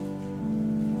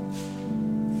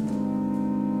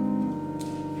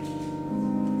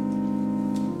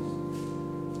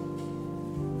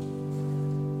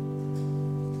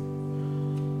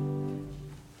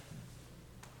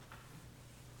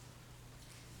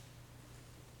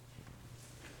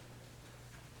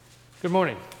Good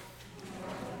morning.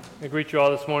 I greet you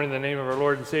all this morning in the name of our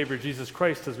Lord and Savior Jesus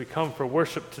Christ as we come for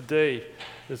worship today.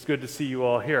 It's good to see you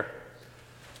all here.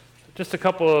 Just a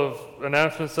couple of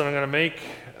announcements that I'm going to make.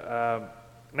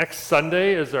 Next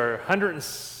Sunday is our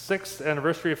 106th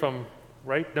anniversary, if I'm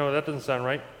right. No, that doesn't sound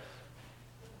right.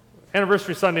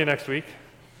 Anniversary Sunday next week.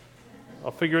 I'll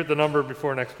figure out the number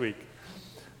before next week.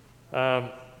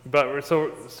 It'll be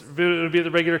at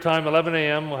the regular time, 11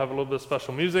 a.m. We'll have a little bit of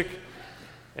special music.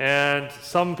 And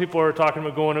some people are talking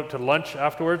about going out to lunch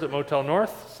afterwards at Motel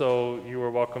North, so you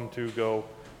are welcome to go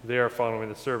there following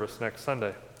the service next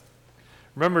Sunday.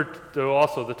 Remember,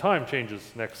 also, the time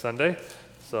changes next Sunday,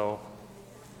 so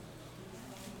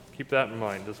keep that in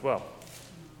mind as well.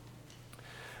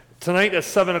 Tonight at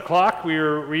 7 o'clock, we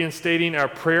are reinstating our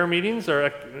prayer meetings.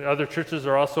 Our other churches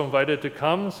are also invited to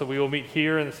come, so we will meet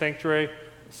here in the sanctuary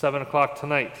at 7 o'clock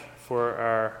tonight for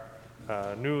our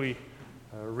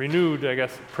renewed,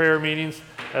 prayer meetings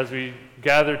as we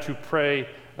gather to pray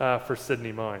for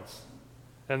Sydney Mines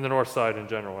and the north side in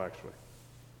general, actually.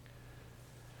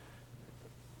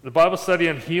 The Bible study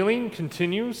on healing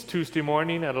continues Tuesday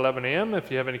morning at 11 a.m.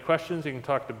 If you have any questions, you can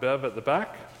talk to Bev at the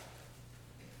back.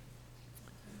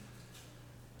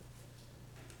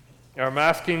 Our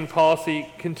masking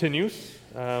policy continues.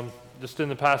 Just in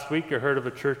the past week, I heard of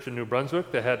a church in New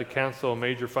Brunswick that had to cancel a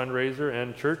major fundraiser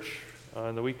and church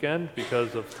on the weekend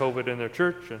because of COVID in their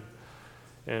church,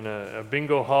 and a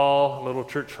bingo hall, a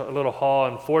little hall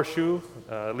in Forshoe.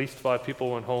 At least 5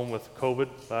 people went home with COVID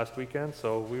last weekend,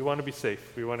 so we want to be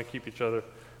safe. We want to keep each other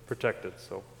protected,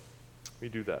 so we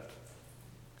do that.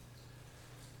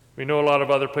 We know a lot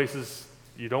of other places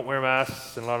you don't wear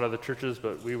masks in a lot of other churches,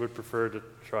 but we would prefer to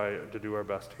try to do our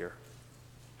best here.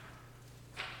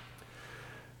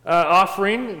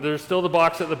 Offering, there's still the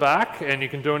box at the back, and you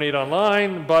can donate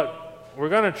online, but we're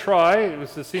going to try, it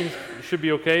should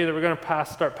be okay, that we're going to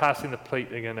start passing the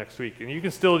plate again next week. And you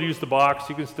can still use the box,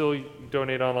 you can still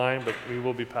donate online, but we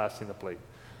will be passing the plate.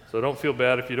 So don't feel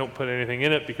bad if you don't put anything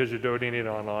in it because you're donating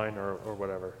online or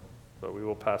whatever. But we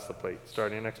will pass the plate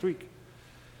starting next week.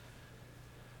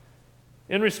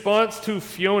 In response to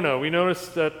Fiona, we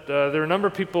noticed that there are a number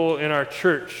of people in our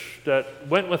church that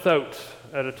went without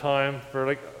at a time for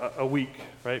like a week,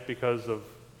 right, because of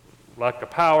lack of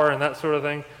power and that sort of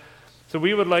thing. So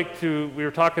we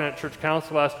were talking at church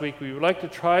council last week, we would like to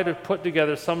try to put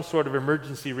together some sort of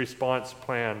emergency response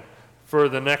plan for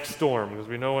the next storm, because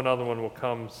we know another one will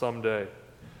come someday.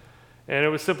 And it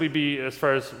would simply be as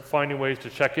far as finding ways to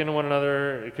check in on one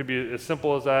another. It could be as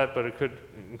simple as that, but it could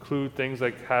include things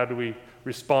like how do we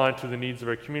respond to the needs of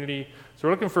our community. So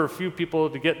we're looking for a few people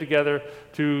to get together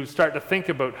to start to think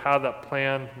about how that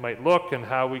plan might look and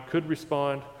how we could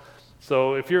respond.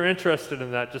 So if you're interested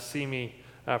in that, just see me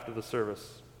after the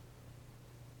service.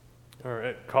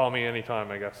 Or call me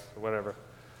anytime, I guess, whatever.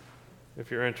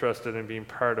 If you're interested in being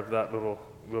part of that little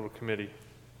committee.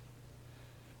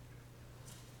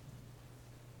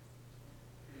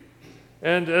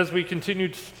 And as we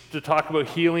continue to talk about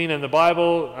healing and the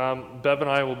Bible, Bev and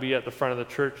I will be at the front of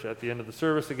the church at the end of the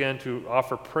service again to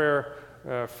offer prayer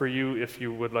for you if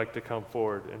you would like to come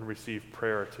forward and receive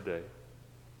prayer today.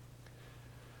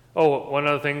 Oh, one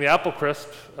other thing, the Apple Crisp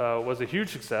was a huge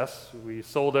success. We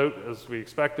sold out as we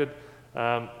expected,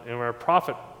 and our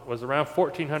profit was around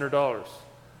 $1,400.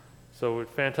 So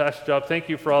fantastic job. Thank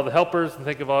you for all the helpers, and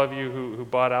thank you for all of you who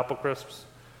bought Apple Crisps.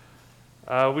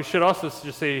 We should also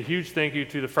just say a huge thank you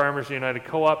to the Farmers United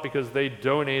Co-op because they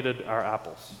donated our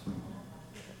apples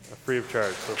free of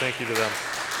charge. So thank you to them.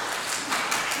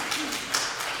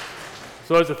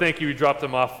 So as a thank you, we dropped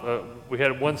them off. We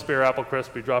had one spare Apple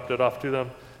Crisp. We dropped it off to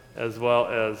them, as well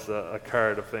as a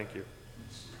card of thank you.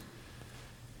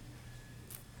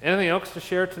 Anything else to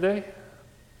share today?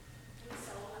 We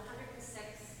sold 106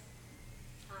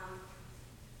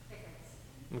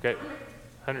 tickets. Okay,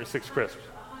 106 crisps.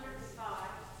 105.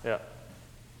 Yeah.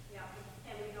 Yeah,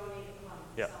 and we donated one.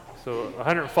 Yeah. So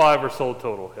 105 were sold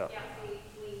total. Yeah. Yeah, we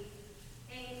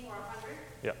aimed for 100.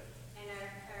 Yeah. And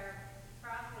our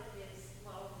profit is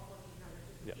well over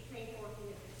 1,400. Yeah. Between 14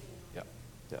 and 15. Yeah.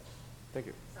 Yeah. Thank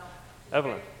you. So,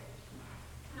 Evelyn.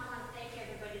 I want to thank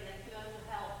everybody that came out to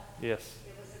help. Yes.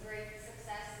 It was a great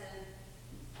success, and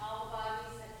all the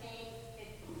bodies that came,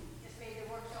 it just made the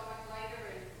work so much lighter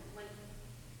and went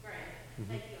grand.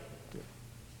 Thank you.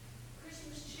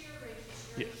 Christmas cheer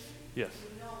registration. Yes. Yes.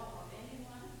 Do you know of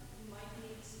anyone who might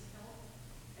need some help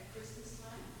at Christmas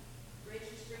time?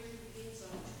 Registration begins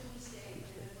on Tuesday and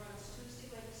it runs Tuesday,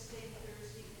 Wednesday,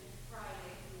 Thursday, and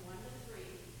Friday from 1 to 3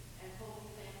 at Holy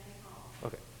Family Hall.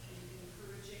 Okay. And you can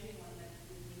encourage anyone that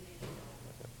would need any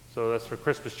help. So that's for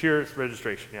Christmas cheers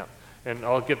registration. Yeah. And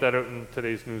I'll get that out in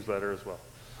today's newsletter as well.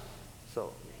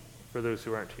 So, for those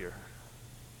who aren't here.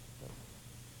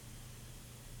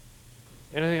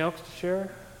 Anything else to share?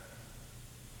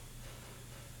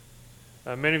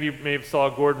 Many of you may have saw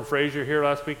Gordon Fraser here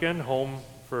last weekend, home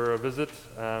for a visit.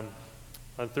 On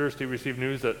Thursday, we received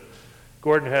news that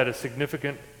Gordon had a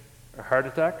significant heart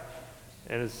attack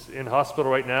and is in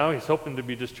hospital right now. He's hoping to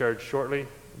be discharged shortly,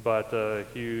 but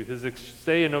his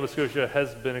stay in Nova Scotia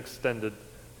has been extended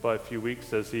by a few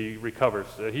weeks as he recovers.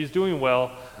 He's doing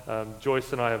well.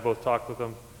 Joyce and I have both talked with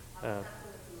him.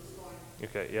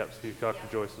 Okay, yep, so you talked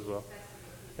to Joyce as well.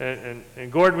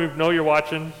 And Gordon, we know you're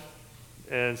watching,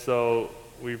 and so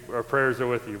our prayers are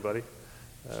with you, buddy,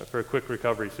 for a quick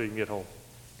recovery so you can get home.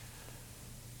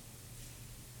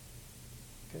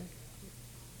 Okay.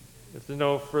 If there's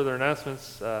no further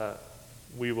announcements,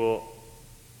 we will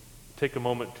take a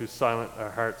moment to silence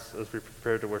our hearts as we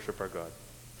prepare to worship our God.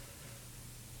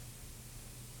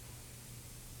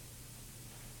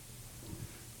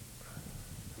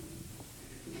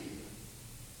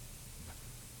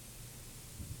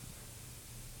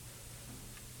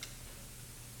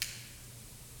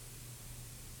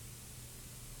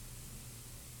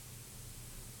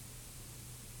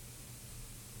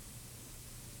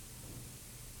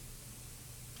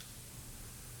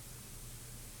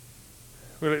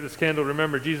 We light this candle.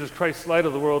 Remember, Jesus Christ, light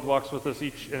of the world, walks with us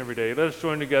each and every day. Let us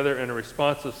join together in a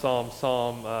responsive psalm,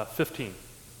 Psalm 15.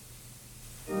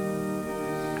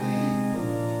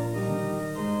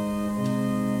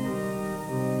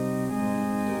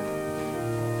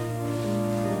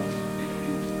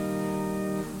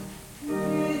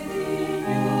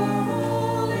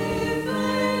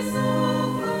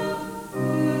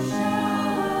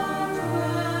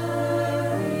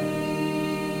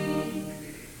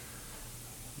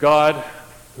 God,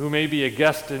 who may be a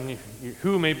guest in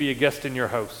your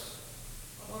house.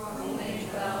 Or who may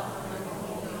dwell on the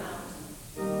holy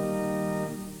mountain.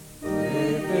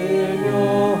 Within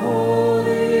your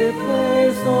holy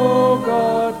place, O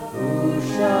God, who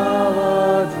shall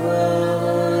a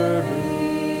dweller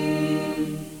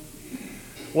be?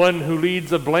 One who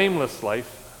leads a blameless life.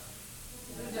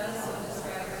 Who does what is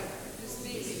right, who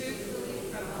speaks truthfully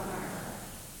from the heart.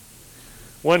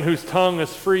 One whose tongue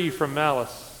is free from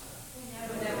malice.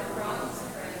 Who never wrongs a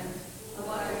friend, who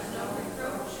utters no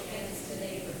reproach against a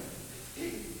neighbor.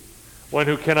 One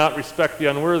who cannot respect the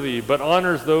unworthy, but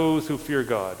honors those who fear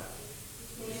God.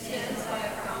 Who stands by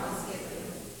a promise given,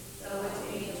 though it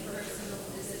be to personal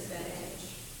disadvantage.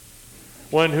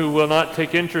 One who will not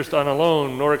take interest on a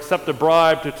loan, nor accept a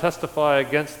bribe to testify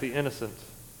against the innocent.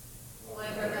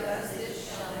 Whoever does this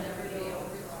shall never be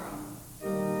overthrown.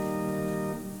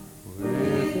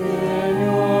 Within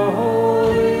your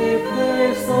holy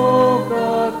place, O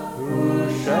God,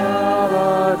 who shall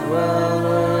a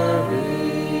dweller be?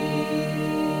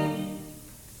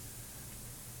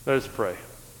 Let us pray.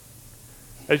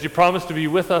 As you promised to be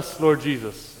with us, Lord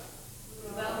Jesus,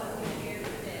 We welcome you here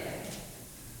today.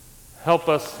 help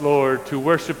us, Lord, to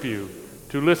worship you,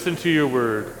 to listen to your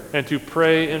word, and to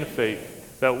pray in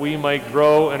faith, that we might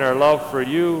grow in our love for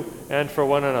you and for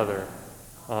one another.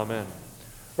 Amen.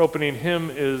 Our opening hymn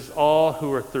is All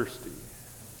Who Are Thirsty.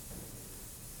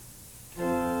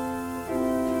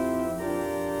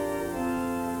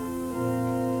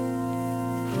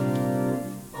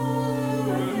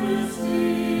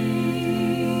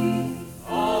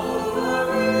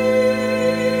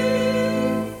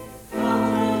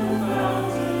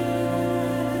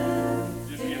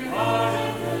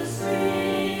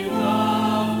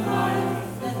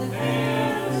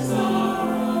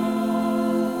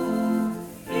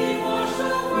 He washed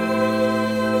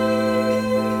away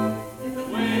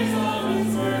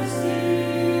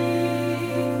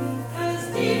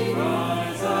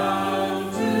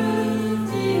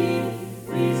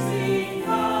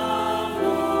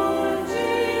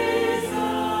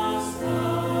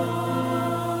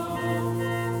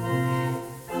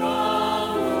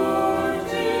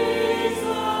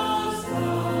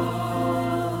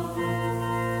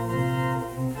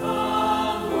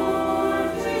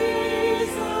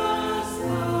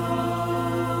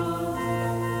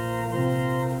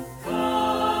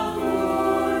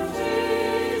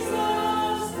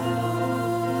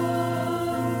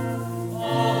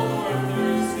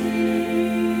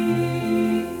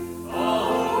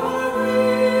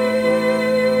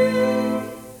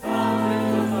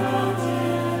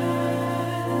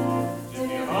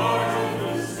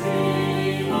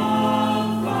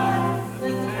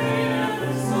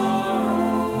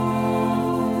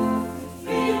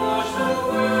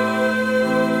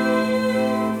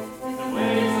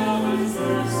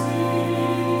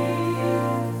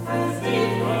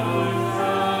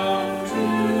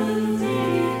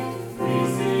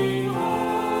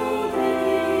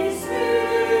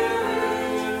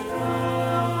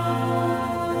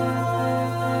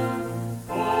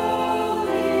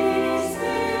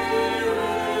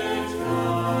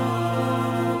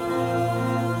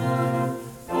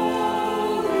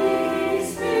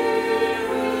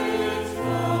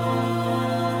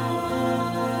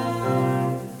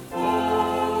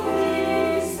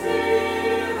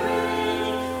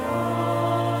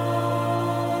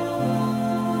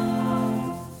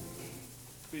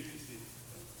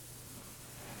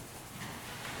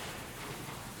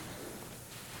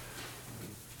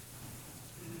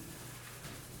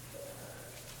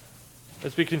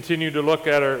As we continue to look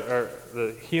at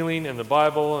the healing in the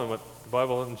Bible and what the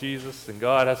Bible and Jesus and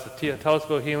God has to tell us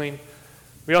about healing,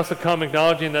 we also come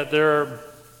acknowledging that there are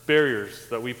barriers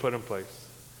that we put in place.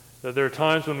 That there are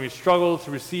times when we struggle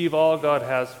to receive all God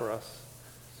has for us.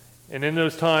 And in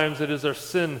those times, it is our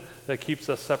sin that keeps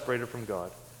us separated from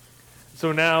God.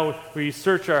 So now we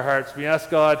search our hearts. We ask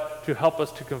God to help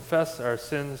us to confess our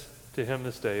sins to Him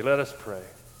this day. Let us pray.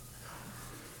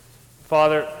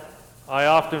 Father, I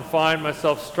often find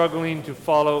myself struggling to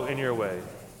follow in your way.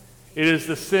 It is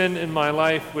the sin in my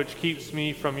life which keeps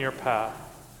me from your path.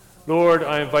 Lord,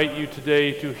 I invite you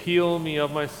today to heal me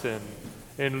of my sin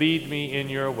and lead me in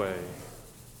your way.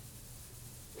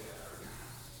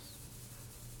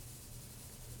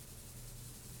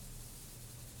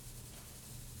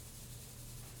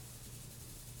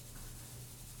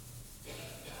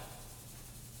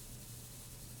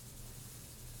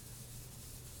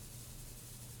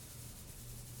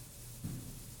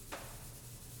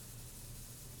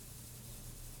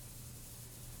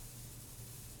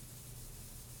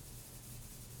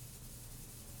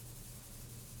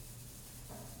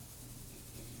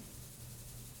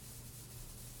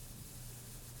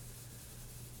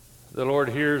 The Lord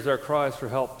hears our cries for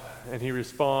help, and He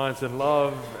responds in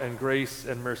love and grace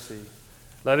and mercy,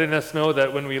 letting us know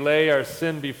that when we lay our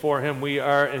sin before Him, we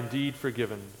are indeed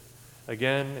forgiven,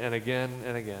 again and again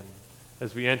and again,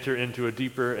 as we enter into a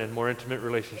deeper and more intimate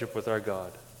relationship with our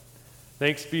God.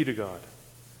 Thanks be to God.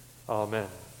 Amen.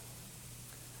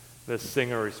 Let's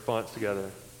sing our response together.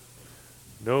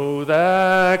 Know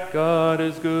that God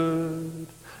is good.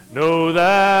 Know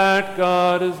that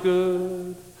God is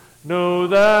good. Know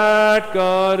that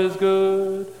God is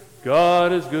good,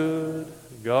 God is good,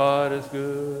 God is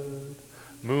good.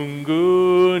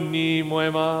 Mungu ni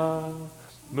mwema,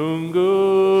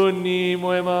 Mungu ni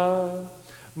mwema,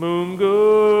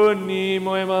 Mungu ni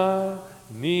mwema,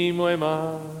 ni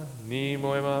mwema, ni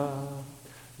mwema.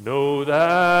 Know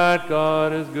that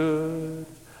God is good,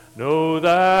 know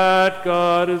that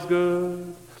God is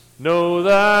good, know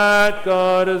that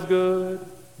God is good,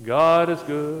 God is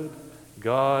good.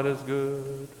 God is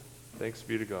good. Thanks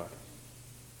be to God.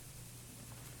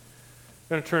 I'm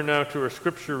going to turn now to our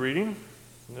scripture reading.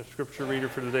 And the scripture reader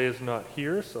for today is not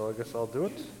here, so I guess I'll do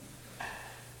it.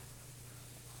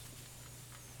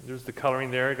 There's the coloring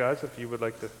there, guys, if you would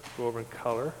like to go over and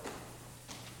color.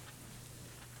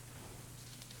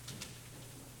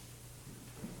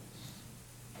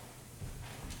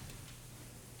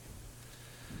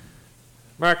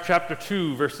 Mark chapter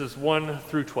 2, verses 1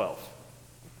 through 12.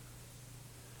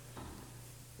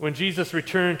 When Jesus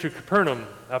returned to Capernaum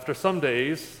after some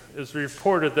days, it was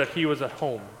reported that he was at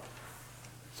home.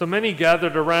 So many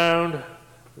gathered around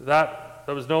that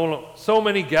there was no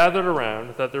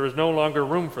longer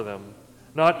room for them,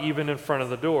 not even in front of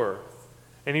the door.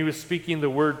 And he was speaking the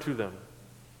word to them.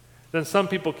 Then some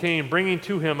people came, bringing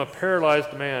to him a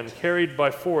paralyzed man, carried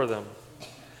by 4 of them.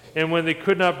 And when they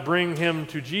could not bring him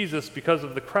to Jesus because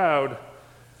of the crowd,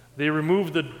 they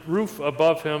removed the roof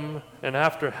above him, and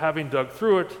after having dug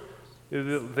through it,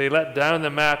 they let down the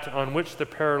mat on which the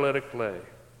paralytic lay.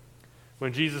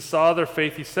 When Jesus saw their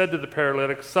faith, he said to the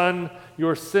paralytic, "Son,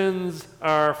 your sins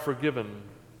are forgiven."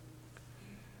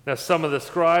 Now some of the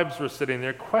scribes were sitting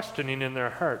there, questioning in their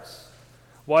hearts,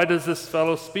 "Why does this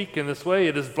fellow speak in this way?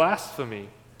 It is blasphemy.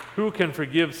 Who can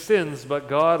forgive sins but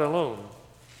God alone?"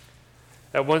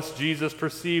 At once Jesus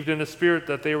perceived in his spirit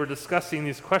that they were discussing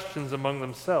these questions among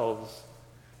themselves.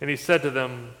 And he said to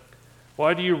them,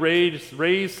 "Why do you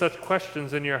raise such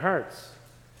questions in your hearts?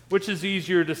 Which is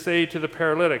easier to say to the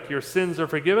paralytic, 'Your sins are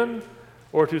forgiven,'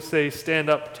 or to say, 'Stand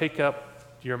up, take up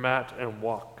your mat and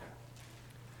walk'?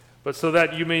 But so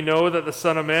that you may know that the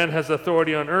Son of Man has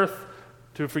authority on earth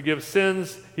to forgive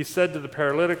sins," he said to the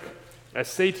paralytic, "I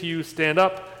say to you, stand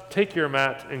up, take your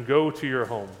mat, and go to your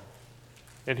home."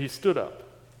 And he stood up,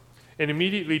 and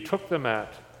immediately took the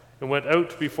mat, and went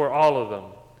out before all of them,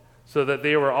 so that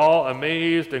they were all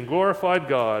amazed and glorified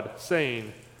God,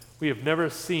 saying, "We have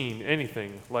never seen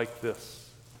anything like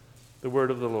this." The word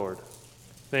of the Lord.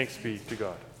 Thanks be to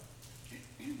God.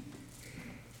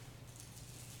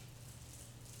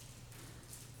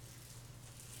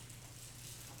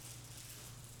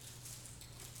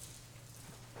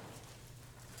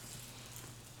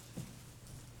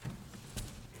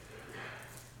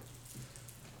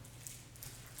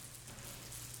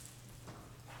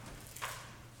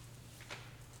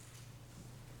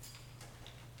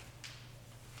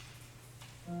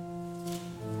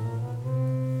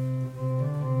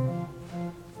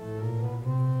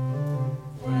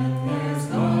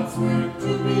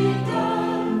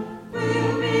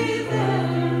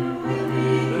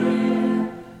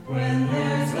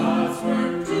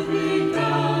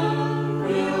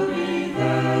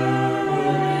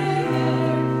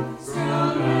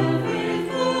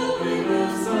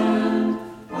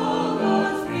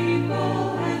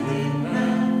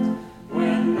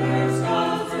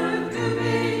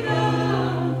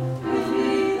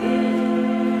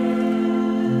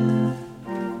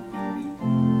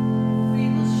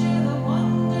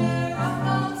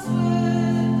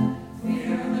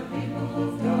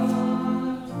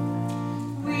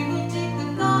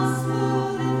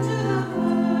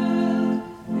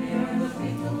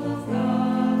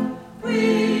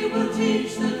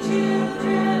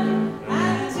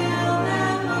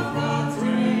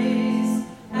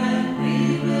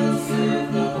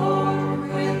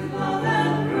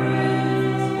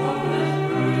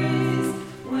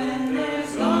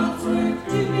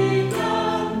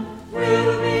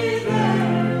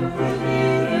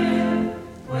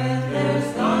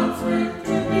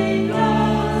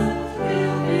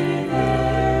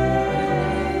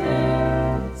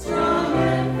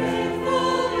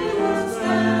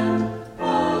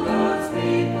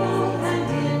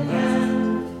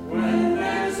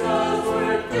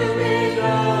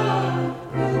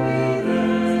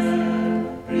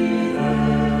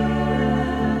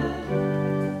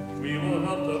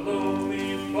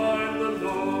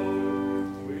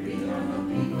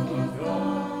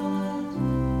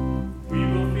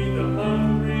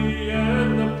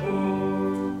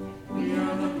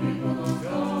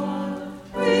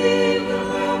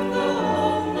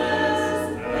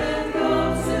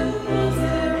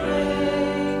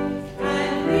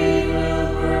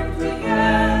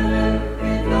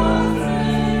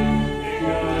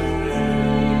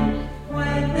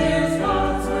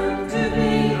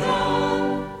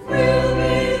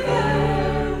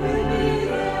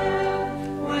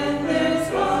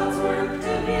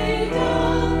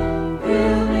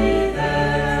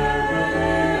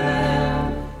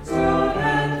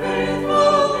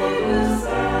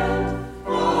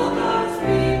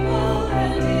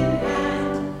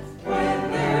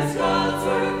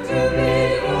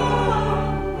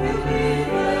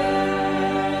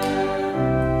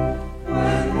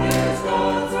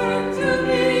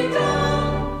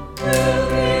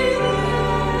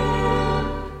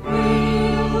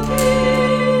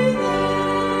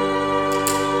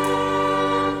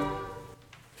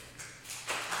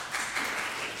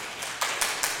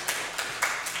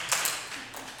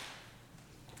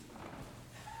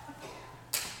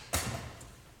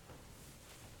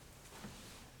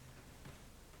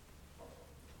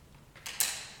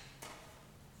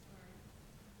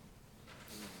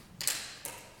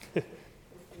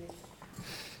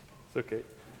 It's okay.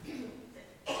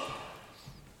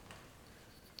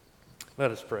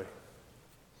 Let us pray.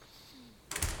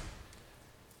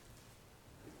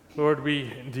 Lord,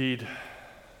 we indeed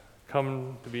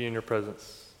come to be in your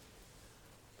presence,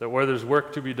 that where there's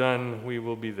work to be done, we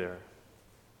will be there.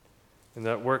 And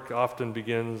that work often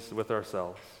begins with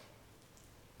ourselves.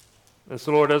 And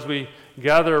so, Lord, as we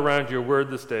gather around your word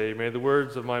this day, may the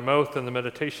words of my mouth and the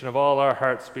meditation of all our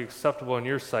hearts be acceptable in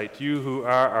your sight, you who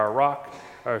are our rock,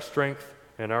 our strength,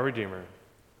 and our Redeemer.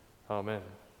 Amen.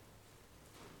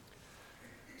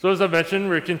 So as I mentioned,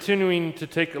 we're continuing to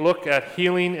take a look at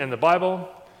healing and the Bible,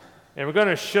 and we're going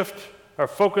to shift our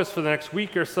focus for the next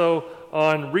week or so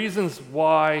on reasons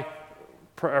why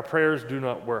our prayers do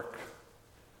not work.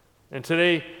 And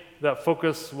today, that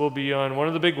focus will be on one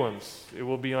of the big ones. It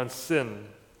will be on sin,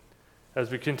 as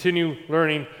we continue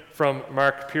learning from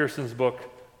Mark Pearson's book,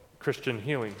 Christian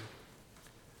Healing.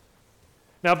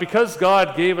 Now, because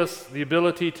God gave us the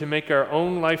ability to make our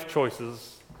own life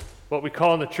choices, what we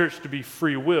call in the church to be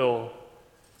free will,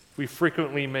 we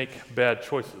frequently make bad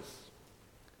choices.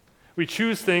 We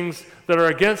choose things that are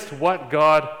against what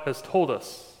God has told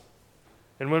us.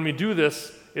 And when we do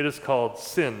this, it is called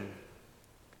sin.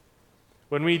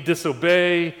 When we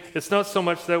disobey, it's not so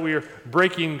much that we are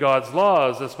breaking God's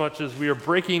laws as much as we are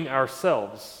breaking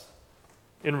ourselves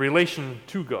in relation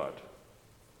to God,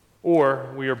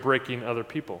 or we are breaking other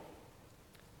people.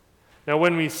 Now,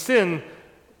 when we sin,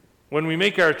 when we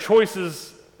make our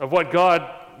choices of what God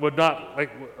would not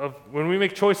like, when we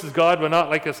make choices God would not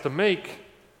like us to make,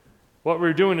 what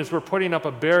we're doing is we're putting up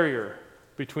a barrier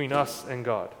between us and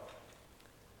God.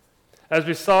 As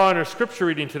we saw in our scripture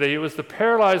reading today, it was the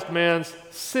paralyzed man's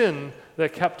sin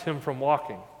that kept him from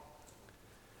walking.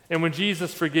 And when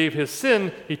Jesus forgave his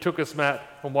sin, he took his mat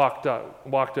and walked out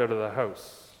of the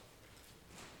house.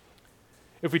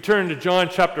 If we turn to John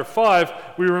chapter 5,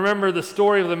 we remember the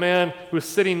story of the man who was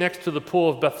sitting next to the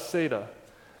pool of Bethsaida.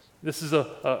 This is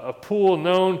a pool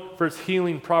known for its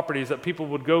healing properties that people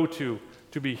would go to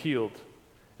be healed.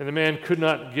 And the man could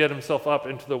not get himself up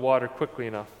into the water quickly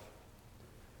enough.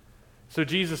 So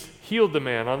Jesus healed the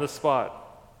man on the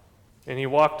spot, and he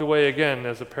walked away again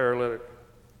as a paralytic.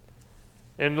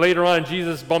 And later on,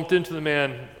 Jesus bumped into the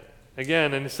man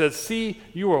again, and he said, "See,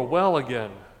 you are well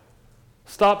again.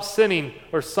 Stop sinning,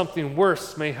 or something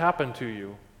worse may happen to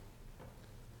you."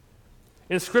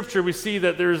 In Scripture, we see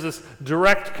that there is this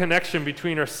direct connection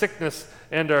between our sickness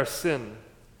and our sin.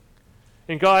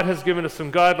 And God has given us some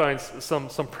guidelines,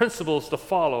 some principles to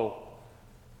follow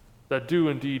that do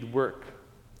indeed work.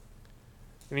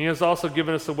 And he has also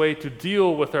given us a way to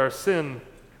deal with our sin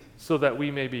so that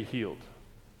we may be healed.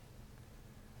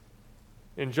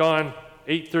 In John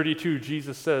 8:32,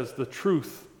 Jesus says, "The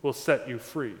truth will set you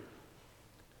free."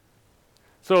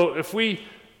 So if we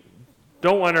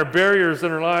don't want barriers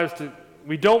in our lives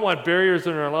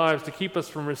to keep us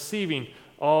from receiving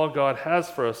all God has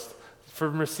for us,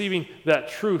 from receiving that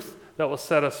truth that will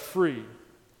set us free.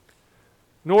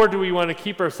 Nor do we want to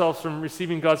keep ourselves from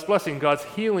receiving God's blessing, God's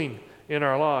healing in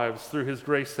our lives through his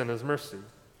grace and his mercy.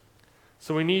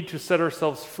 So we need to set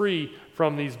ourselves free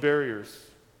from these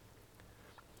barriers.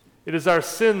 It is our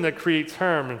sin that creates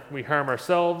harm. We harm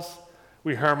ourselves,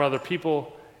 we harm other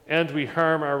people, and we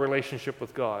harm our relationship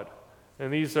with God.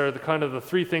 And these are the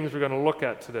three things we're going to look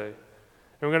at today.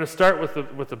 And we're going to start with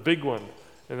the big one,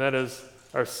 and that is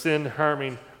our sin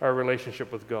harming our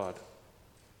relationship with God.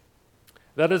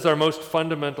 That is our most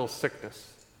fundamental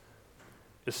sickness,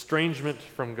 estrangement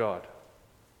from God.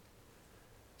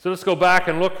 So let's go back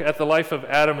and look at the life of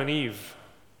Adam and Eve.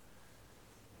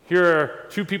 Here are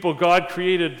two people God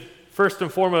created first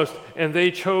and foremost, and they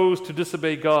chose to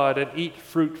disobey God and eat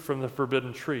fruit from the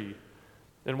forbidden tree.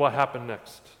 And what happened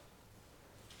next?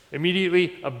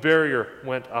 Immediately, a barrier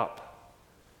went up.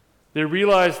 They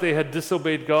realized they had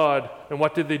disobeyed God, and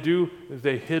what did they do?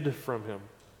 They hid from him.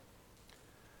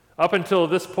 Up until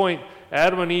this point,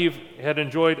 Adam and Eve had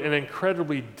enjoyed an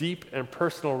incredibly deep and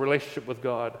personal relationship with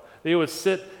God. They would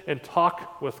sit and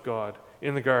talk with God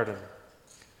in the garden.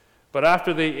 But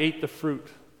after they ate the fruit,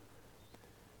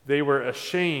 they were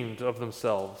ashamed of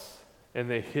themselves, and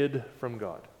they hid from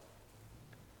God.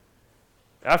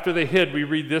 After they hid, we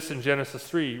read this in Genesis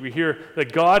 3. We hear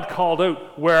that God called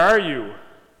out, "Where are you?"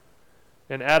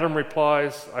 And Adam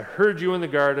replies, "I heard you in the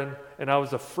garden, and I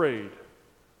was afraid,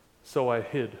 so I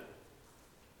hid."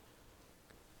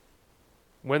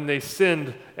 When they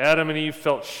sinned, Adam and Eve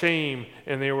felt shame,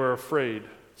 and they were afraid.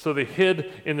 So they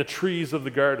hid in the trees of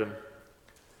the garden.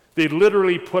 They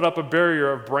literally put up a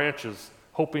barrier of branches,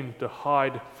 hoping to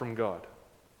hide from God.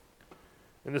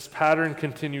 And this pattern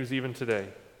continues even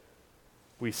today.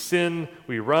 We sin,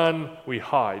 we run, we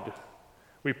hide.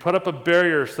 We put up a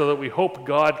barrier so that we hope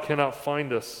God cannot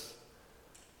find us.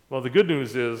 Well, the good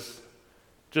news is,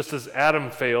 just as Adam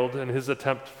failed in his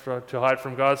attempt to hide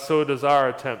from God, so does our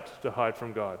attempt to hide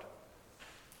from God.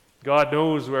 God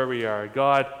knows where we are.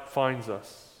 God finds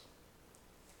us.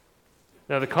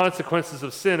 Now, the consequences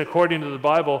of sin, according to the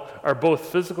Bible, are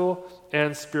both physical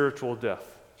and spiritual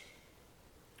death.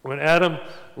 When Adam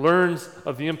learns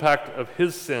of the impact of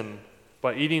his sin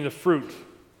by eating the fruit,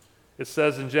 it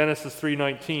says in Genesis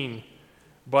 3:19,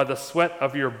 "By the sweat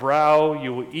of your brow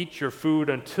you will eat your food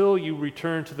until you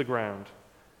return to the ground,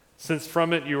 since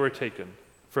from it you were taken.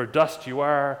 For dust you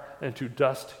are, and to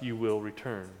dust you will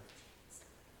return."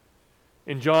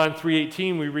 In John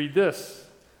 3:18 we read this,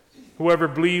 "Whoever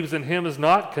believes in him is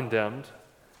not condemned,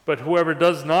 but whoever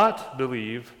does not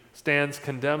believe stands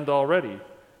condemned already,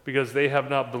 because they have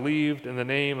not believed in the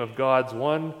name of God's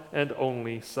one and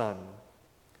only Son."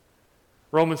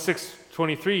 Romans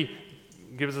 6:23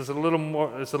 gives us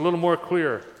it's a little more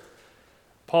clear.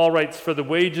 Paul writes, "For the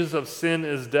wages of sin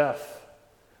is death,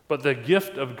 but the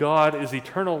gift of God is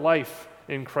eternal life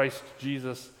in Christ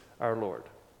Jesus our Lord."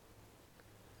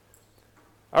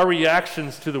 Our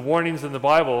reactions to the warnings in the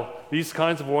Bible, these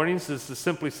kinds of warnings, is to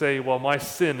simply say, well, my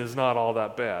sin is not all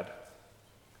that bad.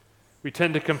 We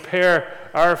tend to compare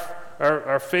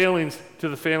our failings to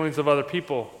the failings of other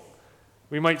people.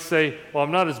 We might say, well,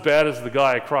 I'm not as bad as the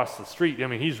guy across the street. I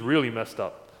mean, he's really messed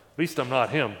up. At least I'm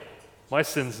not him. My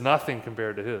sin's nothing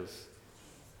compared to his.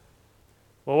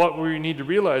 Well, what we need to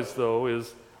realize, though,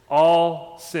 is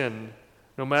all sin,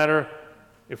 no matter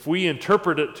if we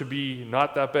interpret it to be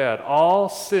not that bad, all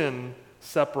sin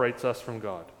separates us from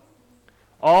God.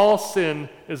 All sin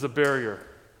is a barrier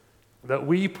that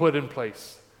we put in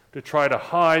place to try to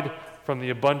hide from the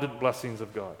abundant blessings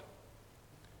of God.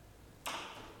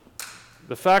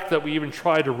 The fact that we even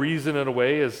try to reason it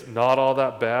away is not all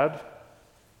that bad,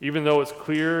 even though it's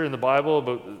clear in the Bible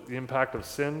about the impact of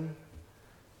sin.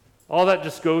 All that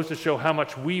just goes to show how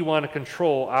much we want to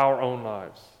control our own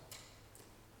lives.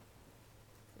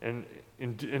 And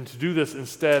to do this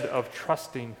instead of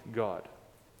trusting God.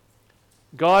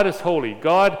 God is holy.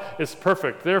 God is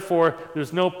perfect. Therefore,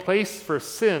 there's no place for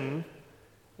sin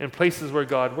in places where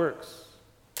God works.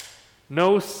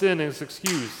 No sin is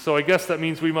excused. So I guess that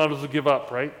means we might as well give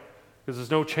up, right? Because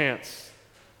there's no chance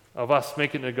of us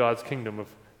making it to God's kingdom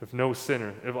if no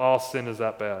sinner, if all sin is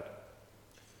that bad.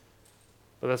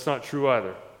 But that's not true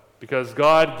either, because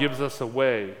God gives us a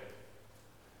way.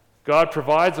 God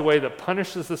provides a way that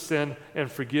punishes the sin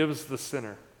and forgives the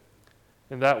sinner.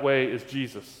 And that way is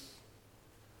Jesus.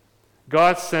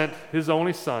 God sent his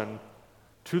only Son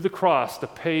to the cross to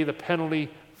pay the penalty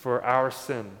for our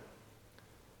sin.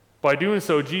 By doing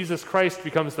so, Jesus Christ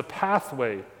becomes the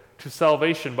pathway to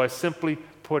salvation by simply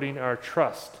putting our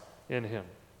trust in him.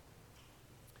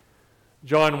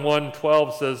 John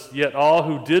 1:12 says, "Yet all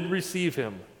who did receive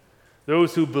him,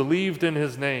 those who believed in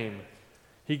his name,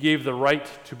 he gave the right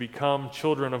to become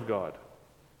children of God."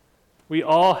 We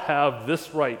all have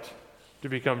this right to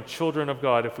become children of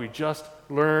God if we just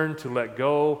learn to let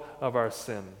go of our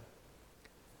sin.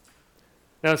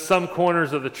 Now, in some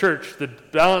corners of the church, the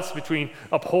balance between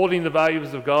upholding the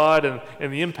values of God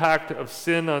and the impact of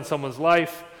sin on someone's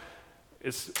life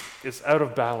is out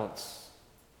of balance.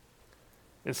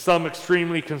 In some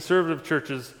extremely conservative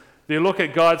churches, they look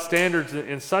at God's standards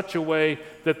in such a way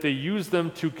that they use them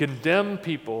to condemn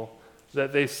people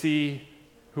that they see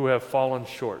who have fallen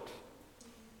short.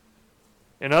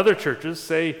 In other churches,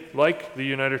 say, like the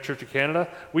United Church of Canada,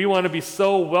 we want to be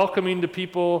so welcoming to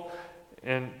people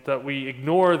and that we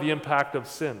ignore the impact of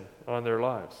sin on their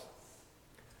lives.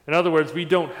 In other words, we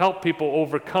don't help people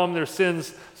overcome their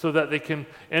sins so that they can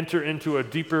enter into a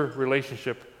deeper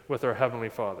relationship with our Heavenly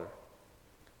Father.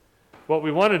 What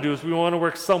we want to do is we want to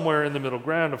work somewhere in the middle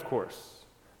ground, of course,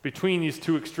 between these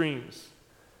two extremes.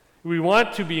 We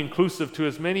want to be inclusive to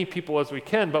as many people as we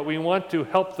can, but we want to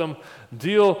help them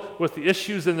deal with the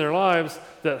issues in their lives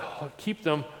that keep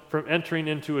them from entering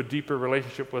into a deeper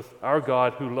relationship with our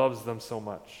God who loves them so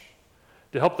much,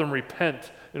 to help them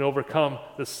repent and overcome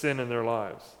the sin in their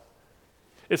lives.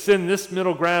 It's in this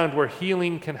middle ground where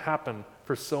healing can happen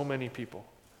for so many people,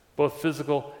 both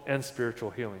physical and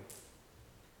spiritual healing.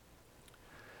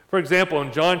 For example,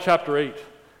 in John chapter 8,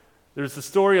 there's the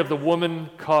story of the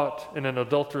woman caught in an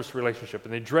adulterous relationship,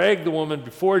 and they drag the woman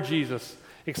before Jesus,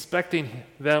 expecting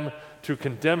them to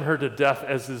condemn her to death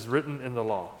as is written in the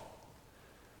law.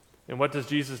 And what does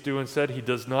Jesus do instead? He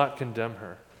does not condemn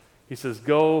her. He says,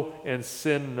 "Go and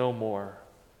sin no more."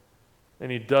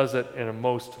 And he does it in a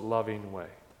most loving way.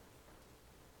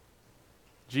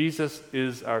 Jesus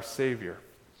is our Savior.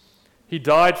 He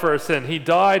died for our sin. He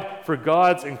died for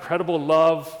God's incredible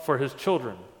love for his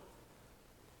children.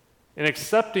 In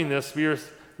accepting this, we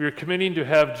are committing to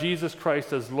have Jesus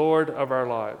Christ as Lord of our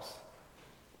lives.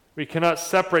 We cannot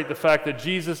separate the fact that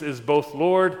Jesus is both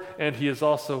Lord and he is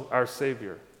also our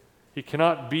Savior. He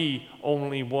cannot be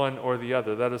only one or the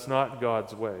other. That is not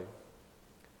God's way.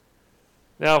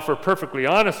 Now, if we're perfectly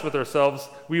honest with ourselves,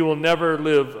 we will never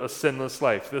live a sinless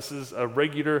life. This is a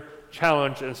regular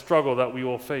challenge and struggle that we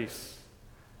will face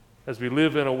as we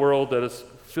live in a world that is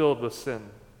filled with sin.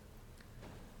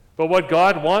 But what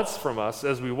God wants from us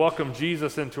as we welcome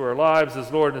Jesus into our lives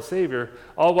as Lord and Savior,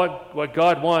 what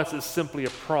God wants is simply a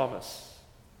promise.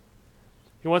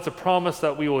 He wants a promise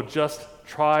that we will just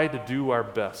try to do our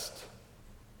best,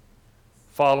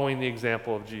 following the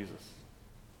example of Jesus.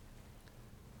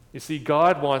 You see,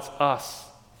 God wants us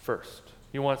first.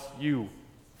 He wants you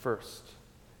first.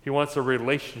 He wants a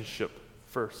relationship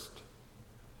first,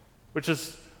 which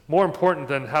is more important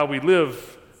than how we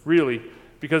live, really,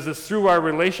 because it's through our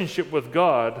relationship with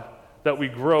God that we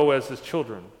grow as his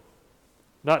children,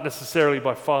 not necessarily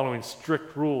by following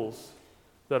strict rules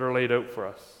that are laid out for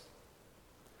us.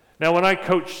 Now, when I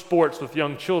coach sports with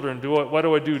young children, what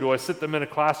do I do? Do I sit them in a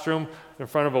classroom in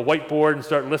front of a whiteboard and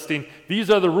start listing, these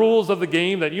are the rules of the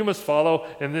game that you must follow,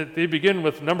 and they begin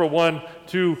with number 1,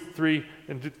 2, 3,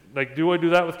 and do I do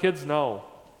that with kids? No.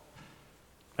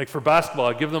 Like for basketball,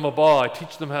 I give them a ball, I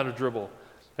teach them how to dribble,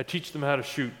 I teach them how to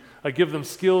shoot, I give them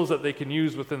skills that they can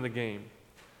use within the game.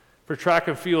 For track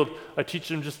and field, I teach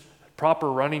them just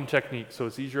proper running technique so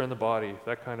it's easier on the body,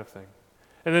 that kind of thing.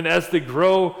 And then as they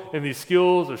grow in these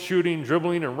skills of shooting,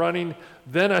 dribbling, and running,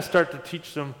 then I start to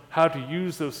teach them how to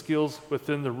use those skills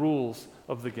within the rules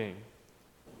of the game.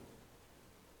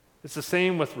 It's the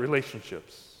same with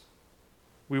relationships.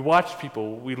 We watch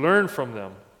people, we learn from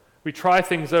them, we try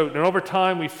things out, and over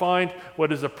time we find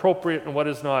what is appropriate and what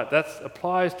is not. That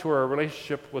applies to our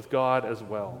relationship with God as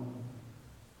well.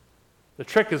 The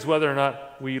trick is whether or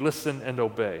not we listen and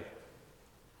obey.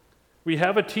 We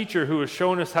have a teacher who has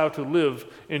shown us how to live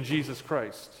in Jesus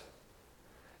Christ.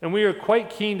 And we are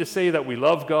quite keen to say that we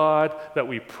love God, that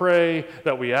we pray,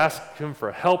 that we ask him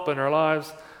for help in our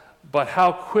lives, but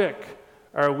how quick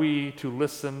are we to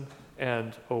listen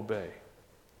and obey?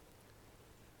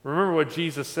 Remember what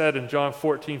Jesus said in John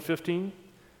 14:15?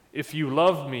 If you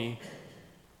love me,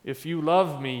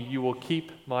 you will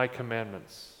keep my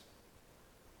commandments.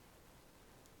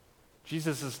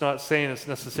 Jesus is not saying it's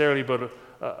necessarily about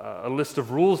a list of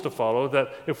rules to follow,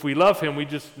 that if we love him, we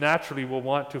just naturally will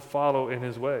want to follow in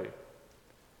his way.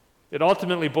 It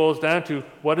ultimately boils down to,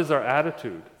 what is our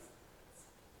attitude?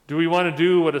 Do we want to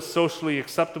do what is socially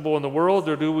acceptable in the world,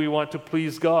 or do we want to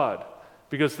please God?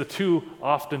 Because the two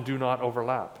often do not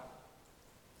overlap.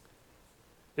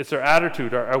 It's our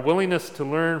attitude, our willingness to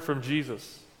learn from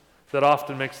Jesus that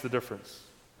often makes the difference.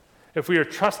 If we are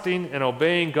trusting and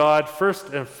obeying God first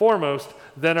and foremost,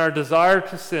 then our desire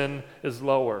to sin is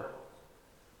lower.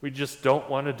 We just don't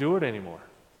want to do it anymore.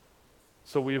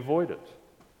 So we avoid it.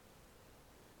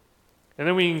 And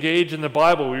then we engage in the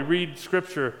Bible. We read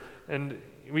Scripture, and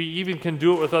we even can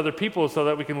do it with other people so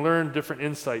that we can learn different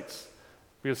insights.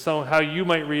 Because how you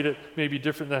might read it may be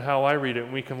different than how I read it,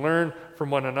 and we can learn from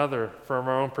one another, from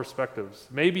our own perspectives,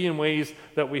 maybe in ways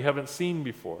that we haven't seen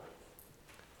before.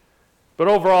 But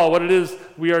overall, what it is,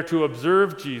 we are to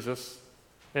observe Jesus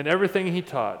and everything he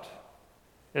taught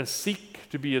and seek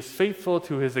to be as faithful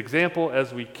to his example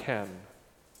as we can.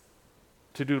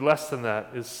 To do less than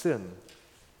that is sin.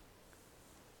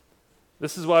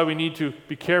 This is why we need to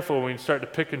be careful when we start to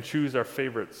pick and choose our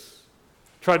favorites.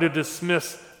 Try to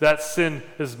dismiss that sin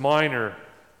as minor,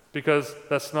 because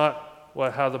that's not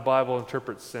how the Bible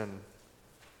interprets sin.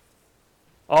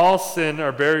 All sin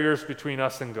are barriers between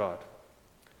us and God.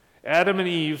 Adam and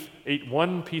Eve ate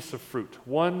one piece of fruit,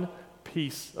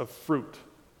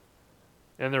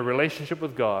 and their relationship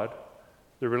with God,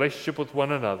 their relationship with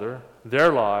one another,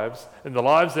 their lives, and the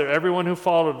lives of everyone who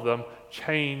followed them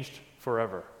changed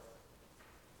forever.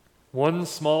 One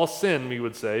small sin, we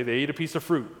would say, they ate a piece of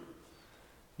fruit,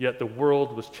 yet the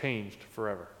world was changed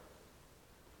forever.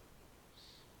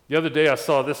 The other day I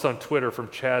saw this on Twitter from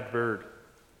Chad Bird.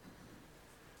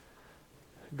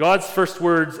 God's first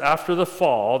words after the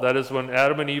fall, that is when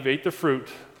Adam and Eve ate the fruit,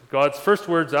 God's first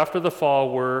words after the fall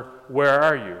were, "Where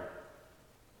are you?"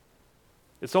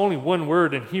 It's only one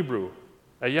word in Hebrew,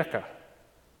 ayeka.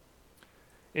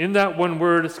 In that one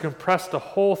word is compressed a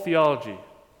whole theology.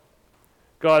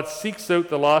 God seeks out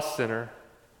the lost sinner.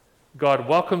 God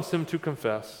welcomes him to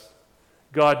confess.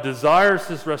 God desires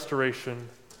his restoration.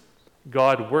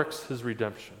 God works his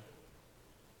redemption.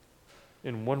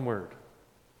 In one word.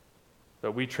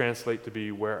 that we translate to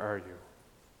be, where are you?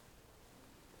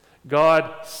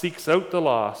 God seeks out the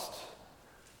lost.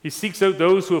 He seeks out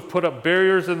those who have put up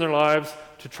barriers in their lives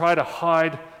to try to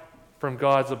hide from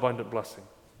God's abundant blessing.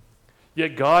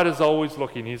 Yet God is always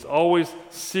looking. He's always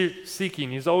seeking.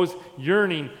 He's always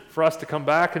yearning for us to come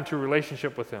back into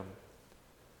relationship with Him.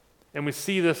 And we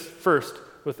see this first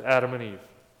with Adam and Eve.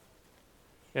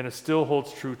 And it still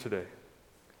holds true today.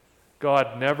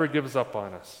 God never gives up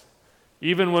on us,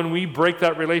 even when we break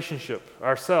that relationship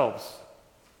ourselves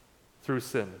through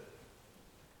sin.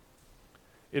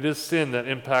 It is sin that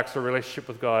impacts our relationship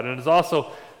with God, and it is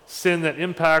also sin that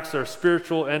impacts our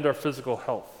spiritual and our physical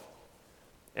health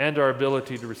and our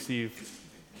ability to receive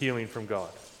healing from God.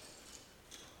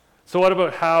 So what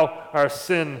about how our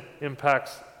sin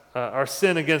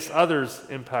against others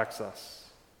impacts us?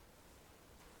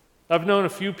 I've known a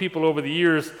few people over the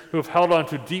years who have held on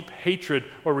to deep hatred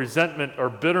or resentment or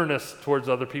bitterness towards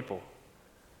other people.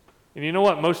 And you know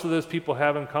what most of those people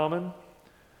have in common?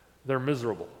 They're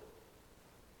miserable.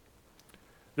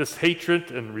 This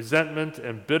hatred and resentment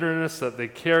and bitterness that they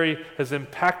carry has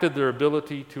impacted their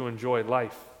ability to enjoy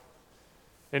life.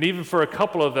 And even for a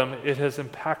couple of them, it has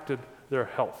impacted their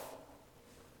health.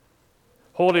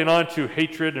 Holding on to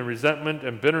hatred and resentment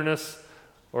and bitterness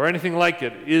or anything like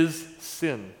it is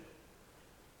sin.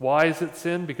 Why is it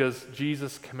sin? Because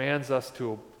Jesus commands us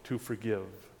to forgive.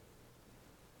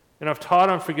 And I've taught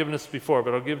on forgiveness before,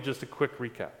 but I'll give just a quick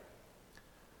recap.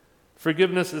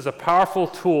 Forgiveness is a powerful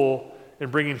tool in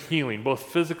bringing healing, both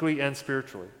physically and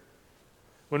spiritually.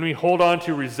 When we hold on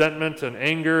to resentment and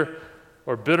anger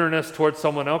or bitterness towards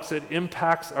someone else, it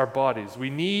impacts our bodies.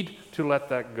 We need to let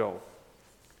that go.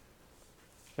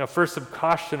 Now, first, some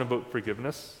caution about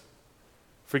forgiveness.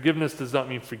 Forgiveness does not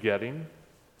mean forgetting.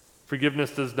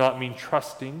 Forgiveness does not mean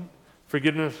trusting.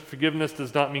 Forgiveness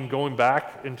does not mean going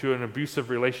back into an abusive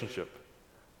relationship.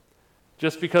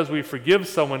 Just because we forgive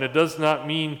someone, it does not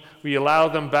mean we allow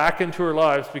them back into our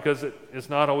lives, because it is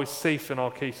not always safe in all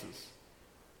cases.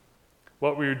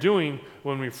 What we're doing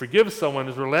when we forgive someone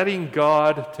is we're letting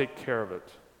God take care of it.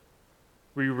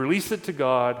 We release it to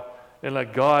God and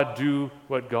let God do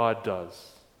what God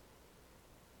does.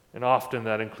 And often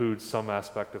that includes some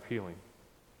aspect of healing.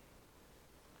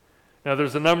 Now,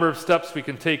 there's a number of steps we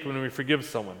can take when we forgive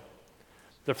someone.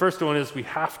 The first one is we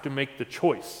have to make the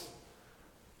choice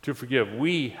to forgive.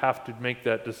 We have to make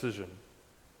that decision.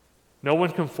 No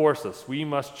one can force us. We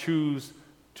must choose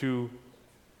to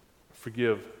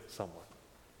forgive someone.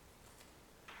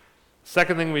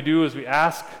 Second thing we do is we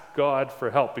ask God for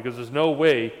help, because there's no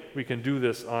way we can do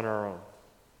this on our own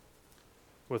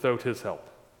without His help.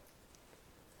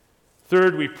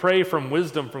 Third, we pray from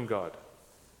wisdom from God.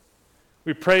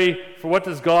 We pray for what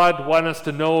does God want us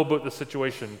to know about the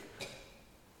situation.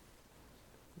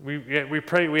 We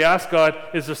pray, we ask God,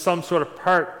 is there some sort of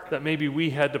part that maybe we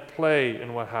had to play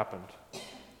in what happened?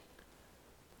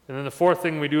 And then the fourth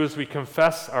thing we do is we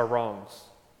confess our wrongs.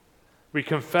 We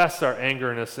confess our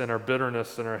angerness and our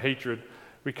bitterness and our hatred.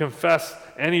 We confess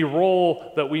any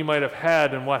role that we might have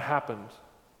had in what happened.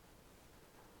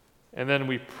 And then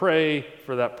we pray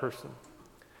for that person.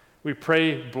 We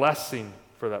pray blessing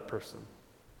for that person,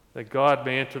 that God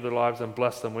may enter their lives and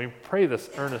bless them. We pray this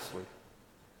earnestly.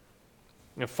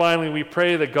 And finally, we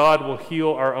pray that God will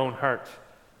heal our own heart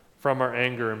from our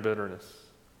anger and bitterness.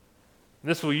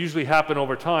 And this will usually happen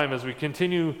over time as we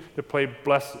continue to pray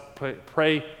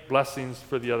blessings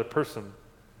for the other person.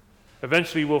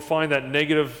 Eventually, we'll find that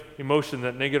negative emotion,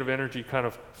 that negative energy kind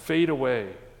of fade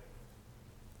away,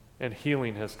 and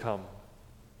healing has come.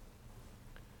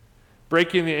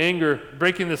 Breaking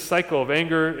the cycle of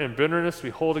anger and bitterness we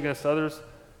hold against others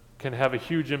can have a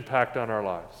huge impact on our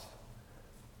lives.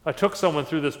 I took someone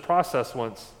through this process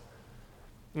once,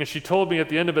 and she told me at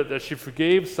the end of it that she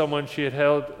forgave someone she had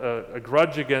held a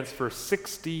grudge against for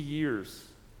 60 years,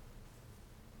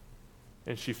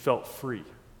 and she felt free.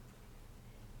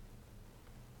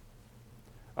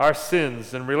 Our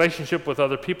sins and relationship with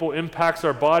other people impacts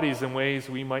our bodies in ways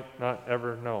we might not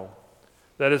ever know.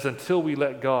 That is, until we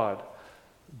let God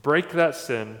break that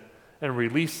sin and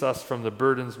release us from the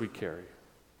burdens we carry,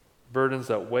 burdens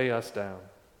that weigh us down.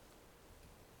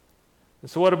 And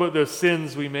so what about those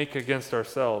sins we make against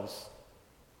ourselves?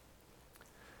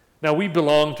 Now, we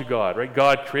belong to God, right?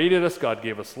 God created us. God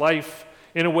gave us life.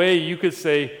 In a way, you could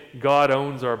say God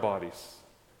owns our bodies.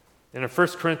 And in 1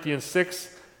 Corinthians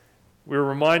 6, we're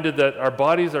reminded that our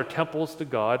bodies are temples to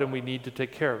God, and we need to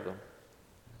take care of them.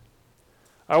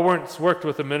 I once worked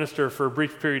with a minister for a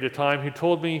brief period of time who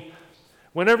told me,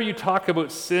 whenever you talk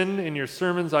about sin in your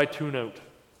sermons, I tune out.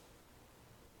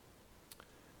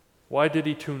 Why did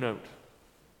he tune out?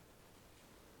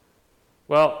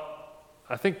 Well,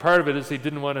 I think part of it is he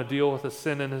didn't want to deal with a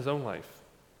sin in his own life.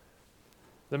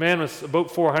 The man was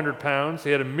about 400 pounds.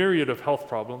 He had a myriad of health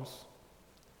problems.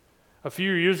 A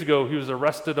few years ago, he was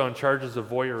arrested on charges of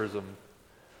voyeurism.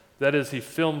 That is, he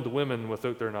filmed women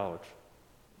without their knowledge.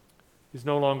 He's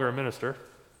no longer a minister.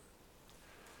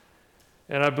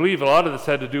 And I believe a lot of this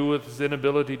had to do with his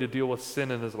inability to deal with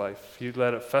sin in his life. He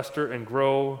let it fester and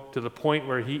grow to the point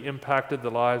where he impacted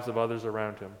the lives of others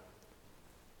around him,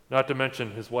 not to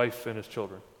mention his wife and his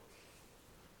children.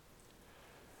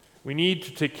 We need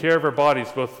to take care of our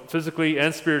bodies, both physically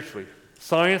and spiritually.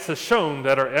 Science has shown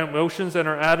that our emotions and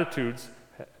our attitudes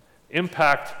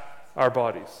impact our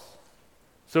bodies.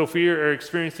 So if we are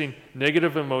experiencing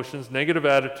negative emotions, negative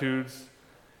attitudes,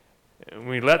 and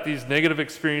we let these negative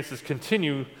experiences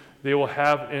continue, they will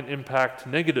have an impact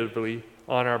negatively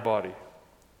on our body.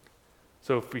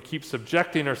 So if we keep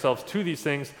subjecting ourselves to these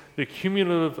things, the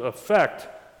cumulative effect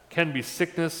can be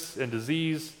sickness and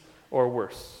disease or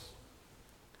worse.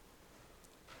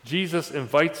 Jesus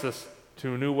invites us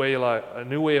to a new way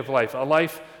of life, a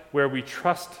life where we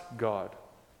trust God,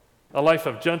 a life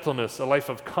of gentleness, a life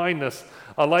of kindness,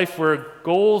 a life where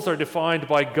goals are defined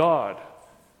by God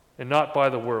and not by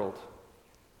the world.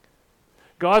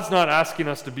 God's not asking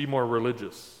us to be more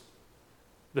religious.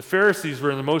 The Pharisees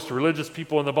were the most religious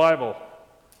people in the Bible,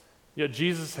 yet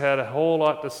Jesus had a whole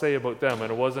lot to say about them, and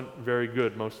it wasn't very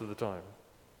good most of the time.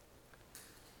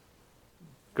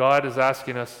 God is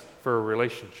asking us for a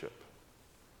relationship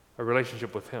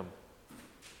with Him.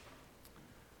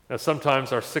 Now,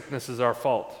 sometimes our sickness is our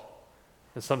fault,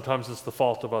 and sometimes it's the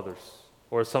fault of others,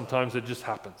 or sometimes it just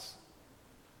happens.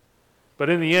 But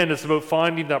in the end, it's about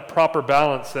finding that proper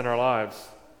balance in our lives.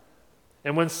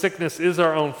 And when sickness is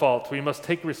our own fault, we must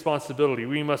take responsibility.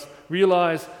 We must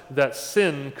realize that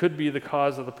sin could be the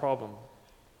cause of the problem.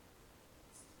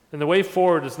 And the way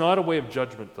forward is not a way of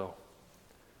judgment, though.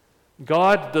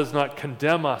 God does not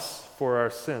condemn us for our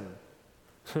sin.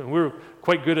 We're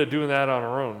quite good at doing that on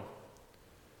our own.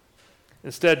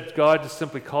 Instead, God just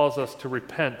simply calls us to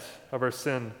repent of our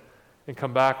sin and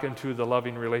come back into the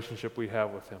loving relationship we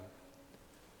have with Him.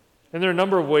 And there are a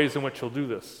number of ways in which He'll do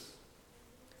this.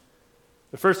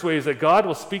 The first way is that God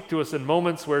will speak to us in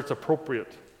moments where it's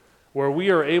appropriate, where we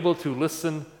are able to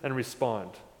listen and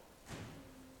respond.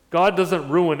 God doesn't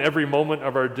ruin every moment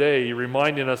of our day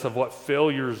reminding us of what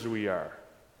failures we are.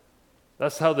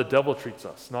 That's how the devil treats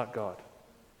us, not God.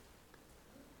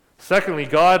 Secondly,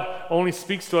 God only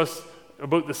speaks to us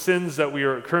about the sins that we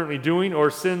are currently doing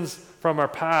or sins from our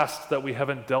past that we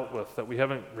haven't dealt with, that we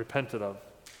haven't repented of.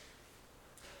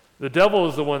 The devil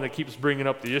is the one that keeps bringing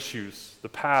up the issues, the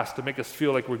past, to make us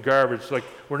feel like we're garbage, like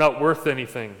we're not worth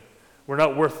anything. We're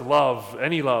not worth love,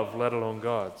 any love, let alone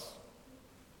God's.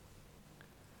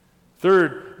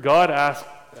 Third, God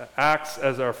acts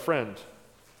as our friend.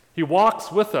 He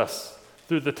walks with us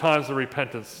through the times of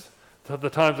repentance, to the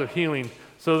times of healing,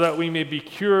 so that we may be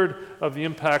cured of the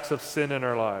impacts of sin in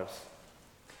our lives.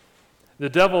 The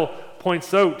devil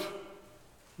points out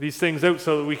these things out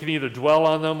so that we can either dwell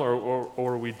on them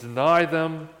or we deny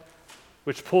them,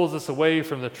 which pulls us away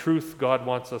from the truth God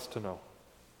wants us to know.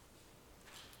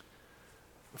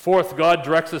 Fourth, God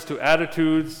directs us to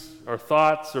attitudes or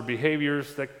thoughts or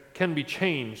behaviors that can be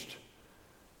changed,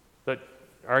 that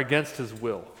are against His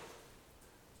will.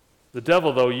 The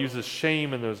devil, though, uses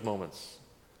shame in those moments.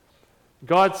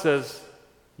 God says,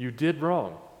 "You did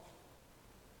wrong,"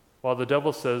 while the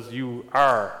devil says, "You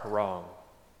are wrong."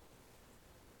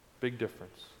 Big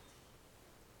difference.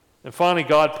 And finally,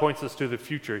 God points us to the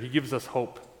future. He gives us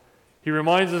hope. He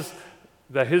reminds us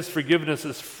that His forgiveness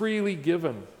is freely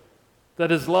given,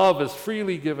 that His love is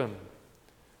freely given.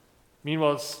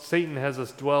 Meanwhile, Satan has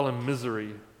us dwell in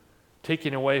misery,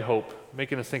 taking away hope,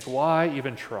 making us think, why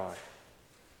even try?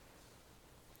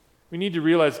 We need to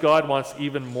realize God wants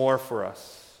even more for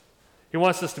us. He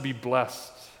wants us to be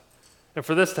blessed. And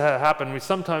for this to happen, we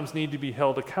sometimes need to be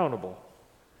held accountable.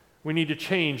 We need to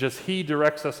change as He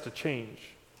directs us to change.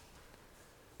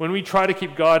 When we try to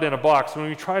keep God in a box, when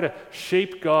we try to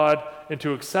shape God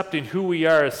into accepting who we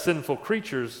are as sinful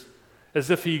creatures, as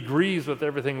if He agrees with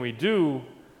everything we do,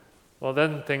 well,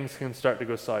 then things can start to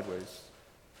go sideways.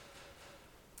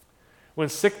 When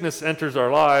sickness enters our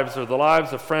lives or the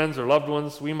lives of friends or loved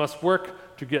ones, we must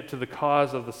work to get to the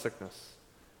cause of the sickness,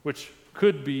 which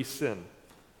could be sin.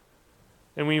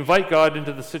 And we invite God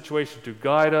into the situation to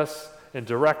guide us and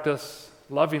direct us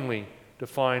lovingly to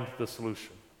find the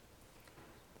solution.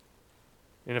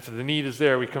 And if the need is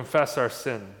there, we confess our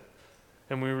sin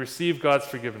and we receive God's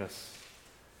forgiveness.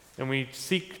 And we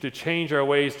seek to change our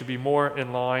ways to be more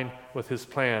in line with His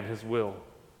plan, His will.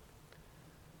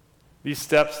 These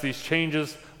steps, these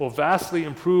changes, will vastly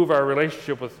improve our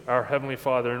relationship with our Heavenly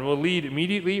Father and will lead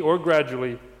immediately or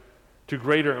gradually to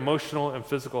greater emotional and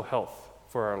physical health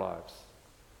for our lives.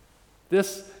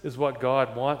 This is what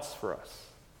God wants for us.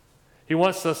 He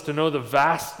wants us to know the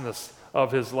vastness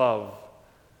of His love,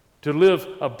 to live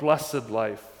a blessed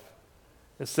life,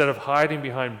 instead of hiding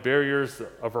behind barriers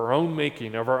of our own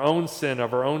making, of our own sin,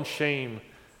 of our own shame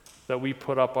that we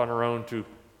put up on our own to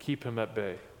keep Him at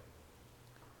bay.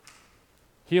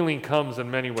 Healing comes in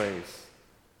many ways,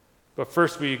 but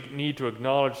first we need to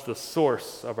acknowledge the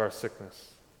source of our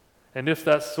sickness. And if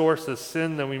that source is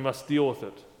sin, then we must deal with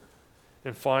it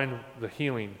and find the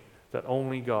healing that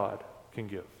only God can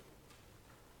give.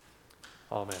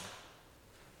 Amen.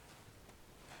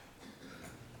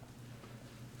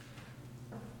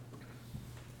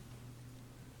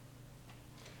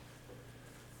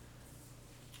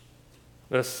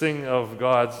 Let us sing of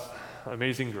God's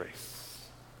amazing grace.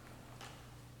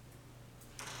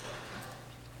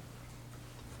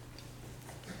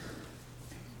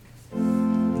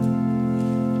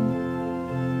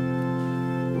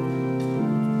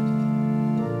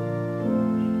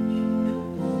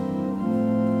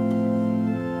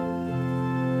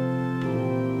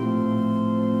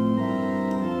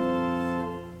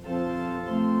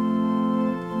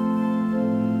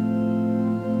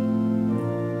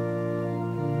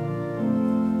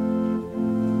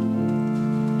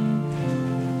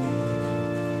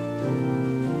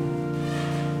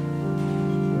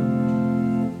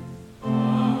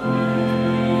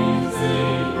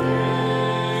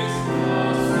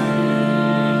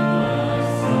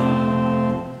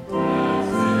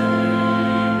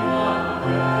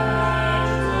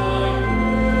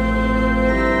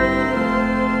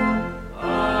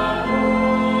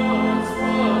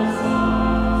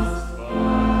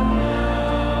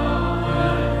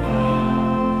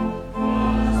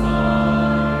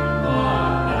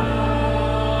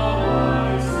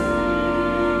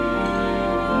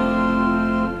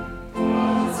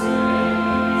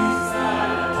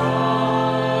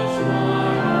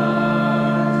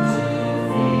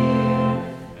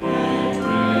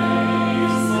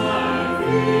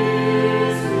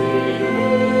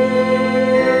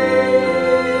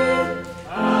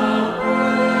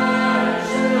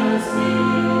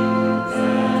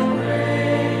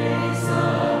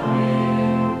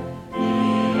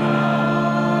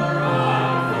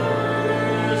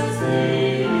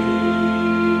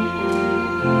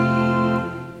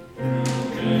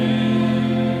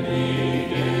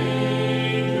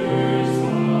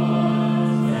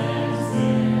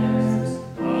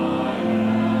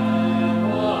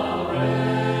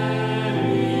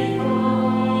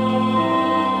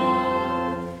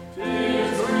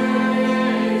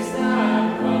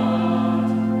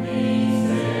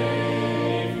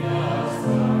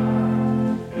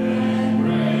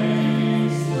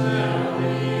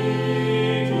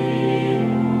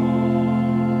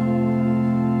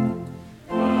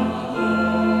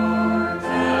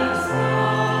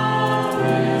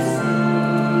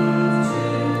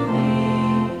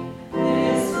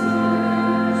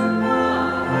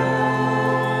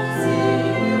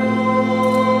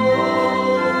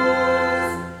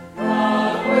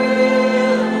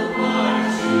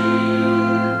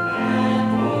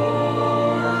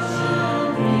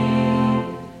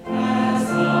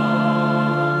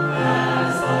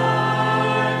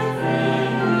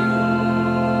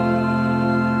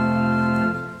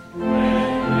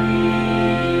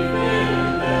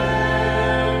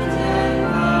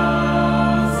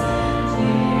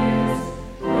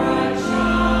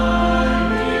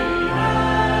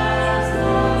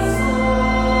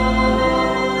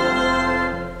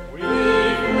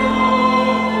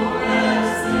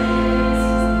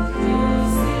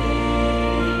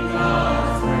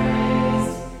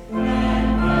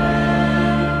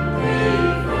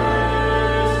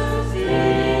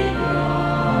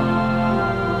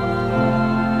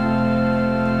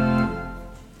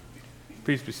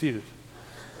 Please be seated.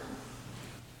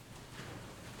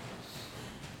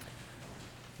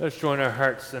 Let's join our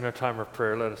hearts in a time of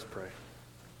prayer. Let us pray.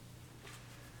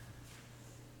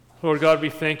 Lord God, we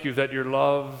thank you that your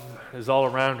love is all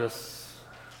around us,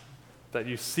 that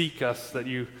you seek us, that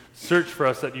you search for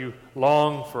us, that you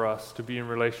long for us to be in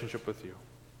relationship with you.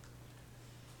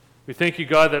 We thank you,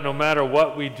 God, that no matter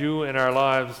what we do in our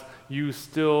lives, you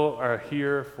still are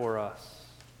here for us.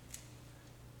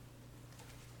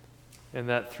 And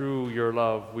that through your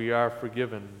love, we are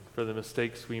forgiven for the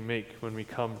mistakes we make when we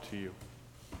come to you.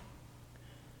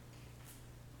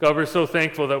 God, we're so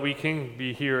thankful that we can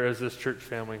be here as this church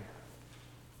family.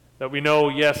 That we know,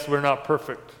 yes, we're not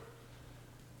perfect.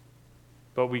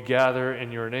 but we gather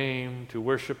in your name to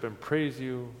worship and praise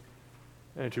you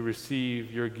and to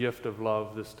receive your gift of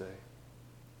love this day.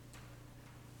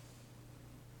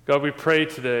 God, we pray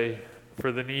today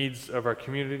for the needs of our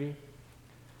community.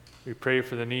 We pray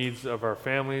for the needs of our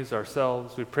families,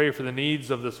 ourselves. We pray for the needs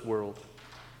of this world,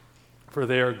 for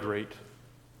they are great.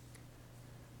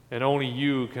 And only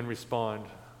you can respond.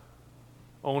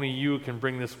 Only you can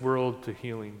bring this world to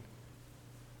healing.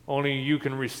 Only you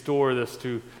can restore this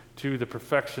to the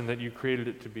perfection that you created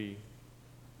it to be.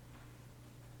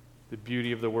 The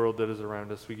beauty of the world that is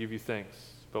around us. We give you thanks,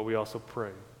 but we also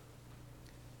pray.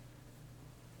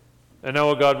 And now,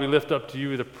 O God, we lift up to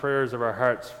you the prayers of our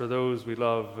hearts for those we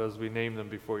love as we name them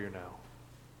before you now.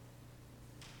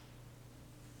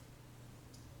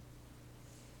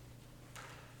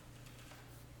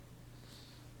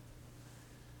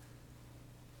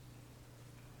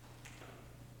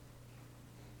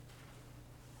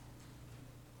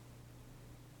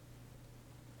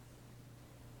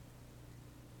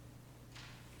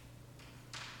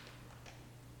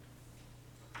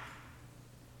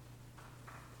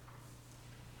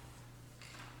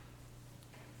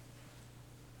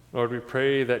 Lord, we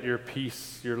pray that your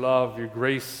peace, your love, your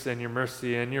grace, and your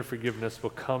mercy, and your forgiveness will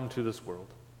come to this world.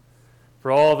 For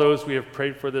all those we have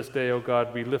prayed for this day, O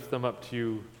God, we lift them up to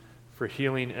you for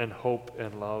healing and hope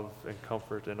and love and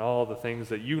comfort and all the things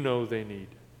that you know they need.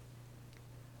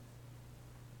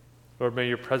 Lord, may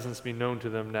your presence be known to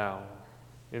them now,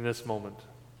 in this moment.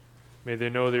 May they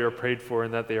know they are prayed for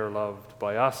and that they are loved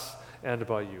by us and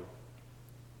by you.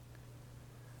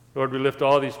 Lord, we lift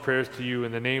all these prayers to you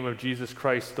in the name of Jesus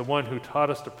Christ, the one who taught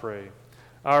us to pray.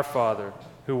 Our Father,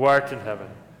 who art in heaven,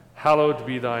 hallowed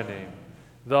be thy name.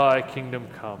 Thy kingdom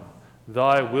come.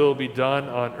 Thy will be done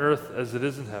on earth as it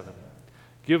is in heaven.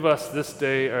 Give us this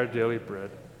day our daily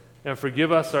bread, and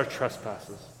forgive us our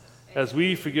trespasses, as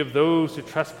we forgive those who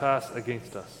trespass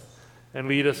against us. And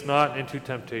lead us not into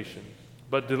temptation,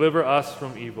 but deliver us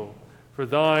from evil. For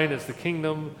thine is the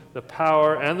kingdom, the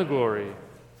power, and the glory,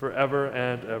 forever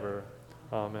and ever.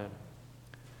 Amen.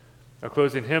 Our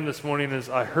closing hymn this morning is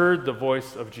I Heard the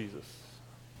Voice of Jesus.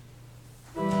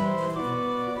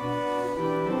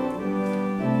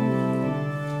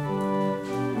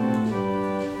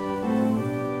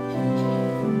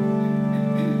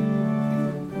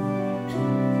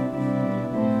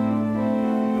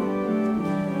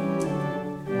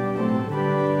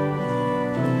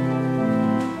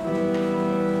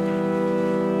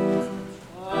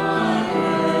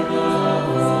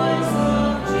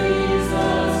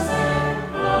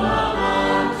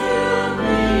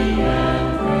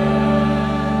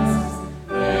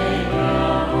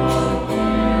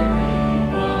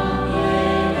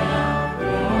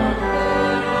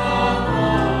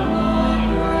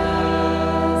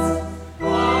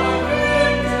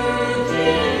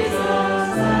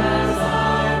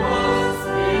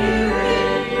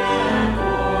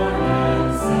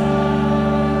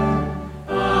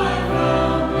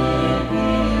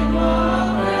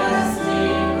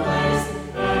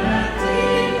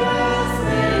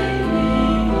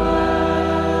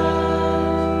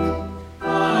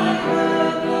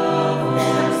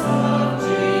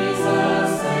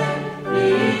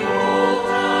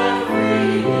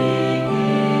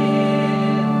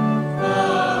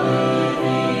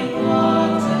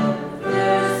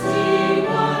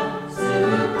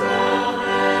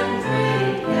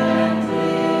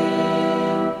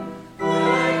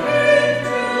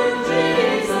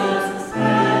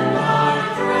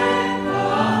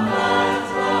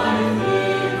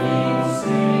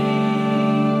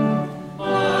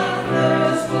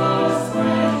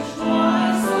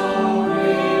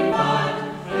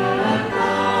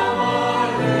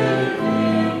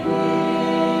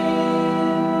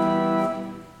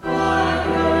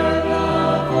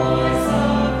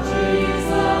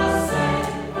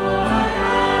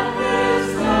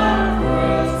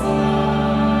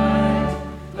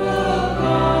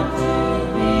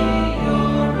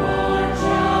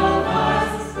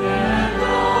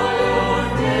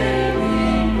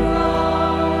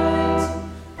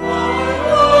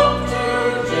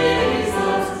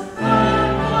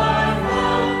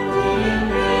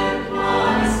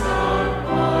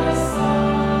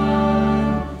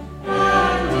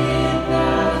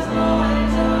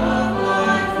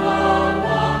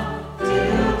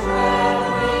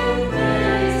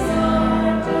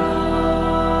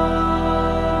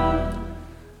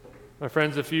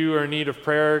 Friends, if you are in need of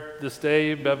prayer this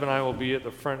day, Bev and I will be at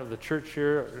the front of the church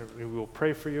here. We will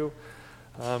pray for you.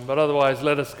 But otherwise,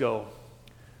 let us go.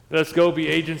 Let us go be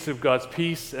agents of God's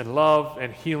peace and love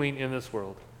and healing in this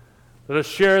world. Let us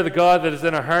share the God that is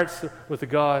in our hearts with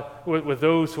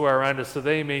those who are around us, so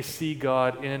they may see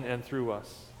God in and through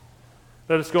us.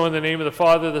 Let us go in the name of the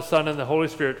Father, the Son, and the Holy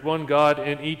Spirit, one God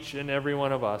in each and every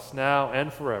one of us, now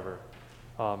and forever.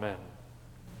 Amen.